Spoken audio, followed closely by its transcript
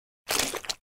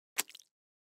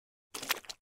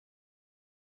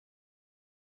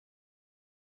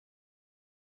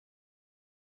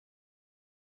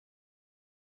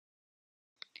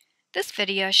This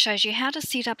video shows you how to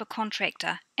set up a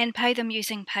contractor and pay them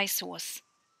using PaySource.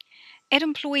 At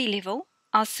employee level,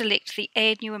 I'll select the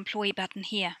Add New Employee button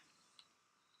here.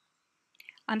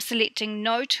 I'm selecting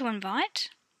No to Invite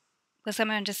because I'm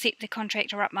going to set the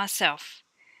contractor up myself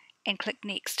and click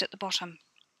Next at the bottom.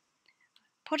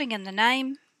 Putting in the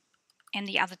name and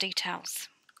the other details.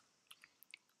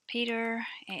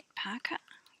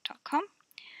 peter@parker.com.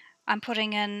 I'm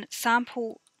putting in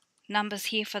sample numbers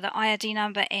here for the IRD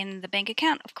number and the bank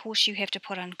account. Of course, you have to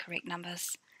put in correct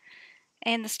numbers.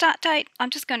 And the start date, I'm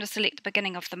just going to select the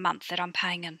beginning of the month that I'm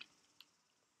paying in.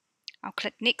 I'll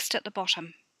click Next at the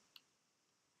bottom.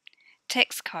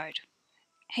 Tax code.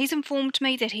 He's informed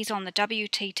me that he's on the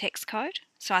WT tax code,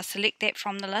 so I select that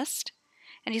from the list.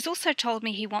 And he's also told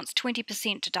me he wants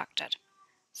 20% deducted,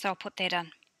 so I'll put that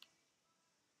in.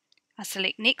 I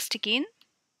select Next again,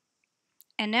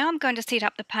 and now I'm going to set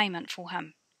up the payment for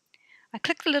him. I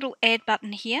click the little Add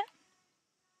button here.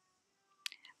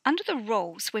 Under the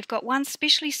rules, we've got one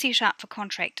specially set up for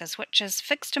contractors, which is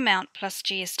fixed amount plus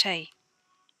GST.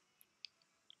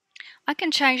 I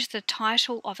can change the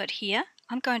title of it here.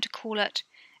 I'm going to call it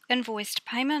Invoiced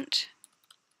Payment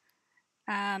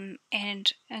and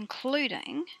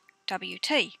including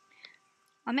WT.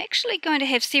 I'm actually going to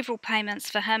have several payments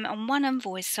for him on one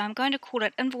invoice, so I'm going to call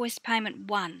it Invoiced Payment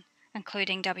 1,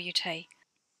 including WT.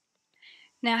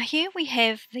 Now here we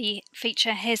have the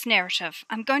feature Has Narrative.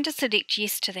 I'm going to select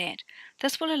Yes to that.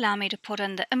 This will allow me to put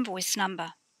in the invoice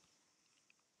number.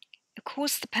 Of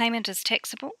course, the payment is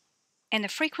taxable and the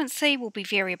frequency will be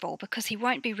variable because he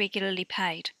won't be regularly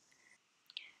paid.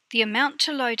 The amount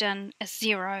to load in is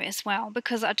 0 as well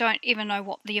because I don't even know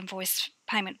what the invoice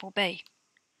payment will be.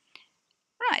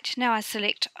 Right, now I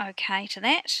select OK to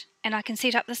that and I can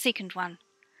set up the second one.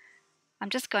 I'm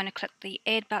just going to click the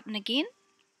Add button again.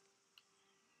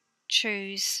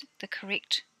 Choose the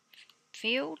correct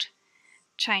field,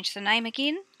 change the name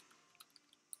again,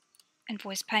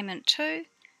 Invoice Payment 2.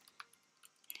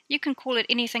 You can call it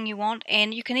anything you want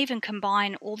and you can even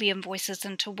combine all the invoices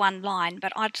into one line,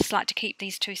 but I just like to keep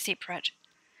these two separate.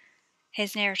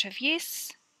 Has narrative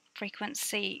yes,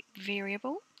 frequency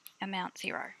variable, amount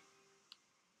 0.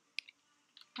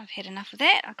 I've had enough of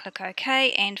that. I click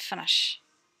OK and finish.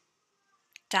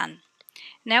 Done.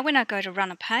 Now when I go to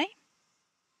run a pay,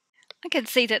 I can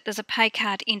see that there's a pay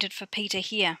card entered for Peter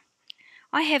here.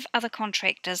 I have other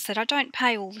contractors that I don't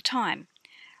pay all the time.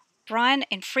 Brian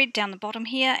and Fred down the bottom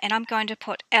here, and I'm going to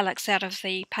put Alex out of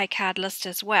the pay card list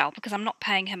as well because I'm not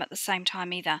paying him at the same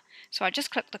time either. So I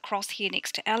just click the cross here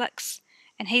next to Alex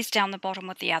and he's down the bottom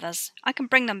with the others. I can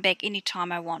bring them back any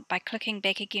time I want by clicking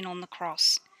back again on the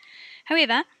cross.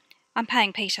 However, I'm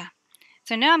paying Peter.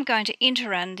 So now I'm going to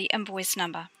enter in the invoice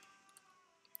number.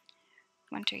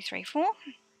 1234.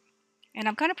 And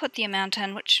I'm going to put the amount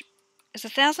in, which is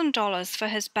 $1,000 for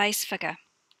his base figure.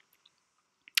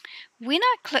 When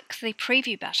I click the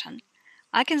preview button,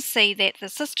 I can see that the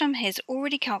system has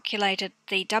already calculated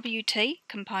the WT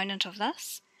component of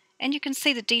this, and you can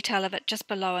see the detail of it just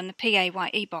below in the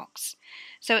PAYE box.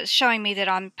 So it's showing me that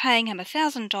I'm paying him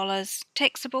 $1,000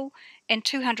 taxable and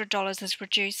 $200 is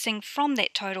reducing from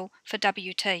that total for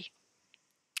WT.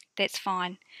 That's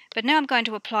fine. But now I'm going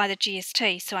to apply the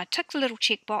GST, so I tick the little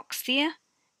checkbox there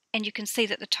and you can see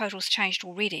that the total's changed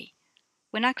already.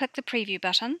 When I click the preview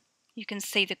button, you can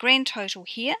see the grand total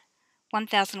here,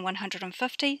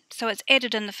 1,150, so it's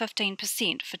added in the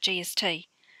 15% for GST.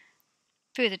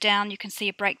 Further down you can see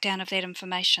a breakdown of that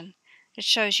information. It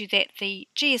shows you that the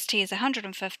GST is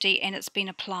 150 and it's been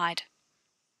applied.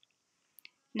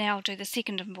 Now I'll do the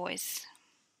second invoice.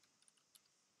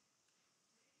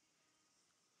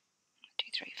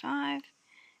 235,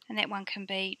 and that one can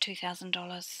be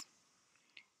 $2,000.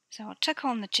 So I'll tick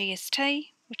on the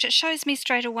GST, which it shows me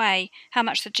straight away how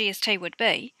much the GST would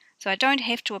be, so I don't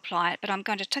have to apply it, but I'm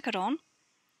going to tick it on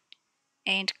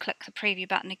and click the preview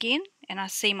button again, and I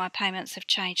see my payments have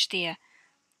changed there.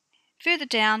 Further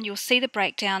down you'll see the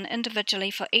breakdown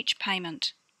individually for each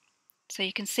payment, so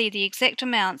you can see the exact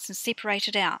amounts and separate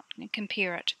it out and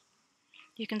compare it.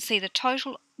 You can see the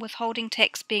total withholding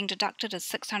tax being deducted is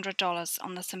 $600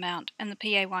 on this amount in the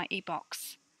PAYE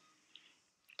box.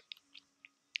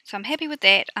 So I'm happy with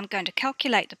that. I'm going to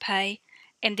calculate the pay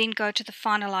and then go to the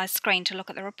finalise screen to look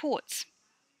at the reports.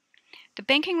 The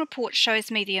banking report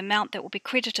shows me the amount that will be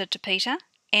credited to Peter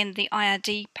and the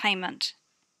IRD payment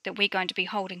that we're going to be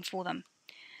holding for them.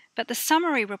 But the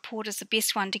summary report is the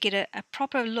best one to get a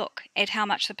proper look at how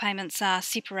much the payments are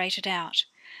separated out.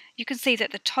 You can see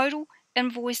that the total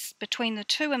invoice between the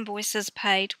two invoices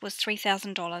paid was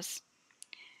 $3,000.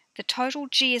 The total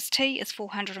GST is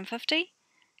 $450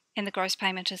 and the gross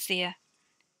payment is there.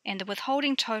 and the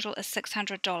withholding total is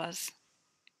 $600.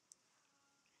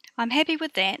 I'm happy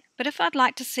with that, but if I'd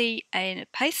like to see a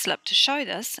payslip to show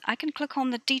this, I can click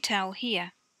on the detail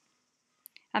here.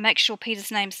 I make sure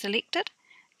Peter's name's selected,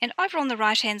 and over on the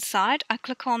right hand side I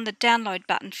click on the download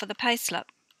button for the payslip.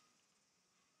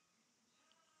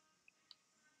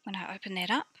 When I open that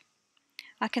up,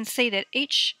 I can see that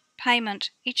each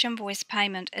invoice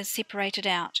payment is separated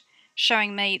out,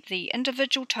 showing me the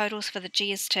individual totals for the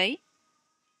GST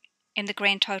and the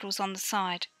grand totals on the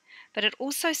side. But it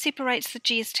also separates the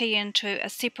GST into a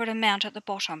separate amount at the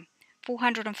bottom,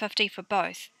 $450 for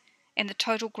both, and the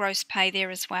total gross pay there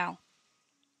as well,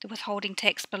 the withholding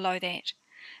tax below that.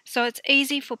 So it's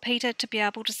easy for Peter to be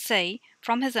able to see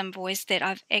from his invoice that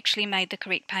I've actually made the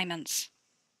correct payments.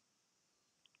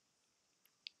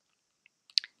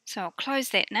 So I'll close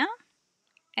that now,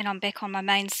 and I'm back on my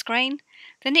main screen.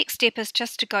 The next step is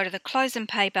just to go to the Close and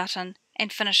Pay button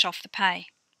and finish off the pay.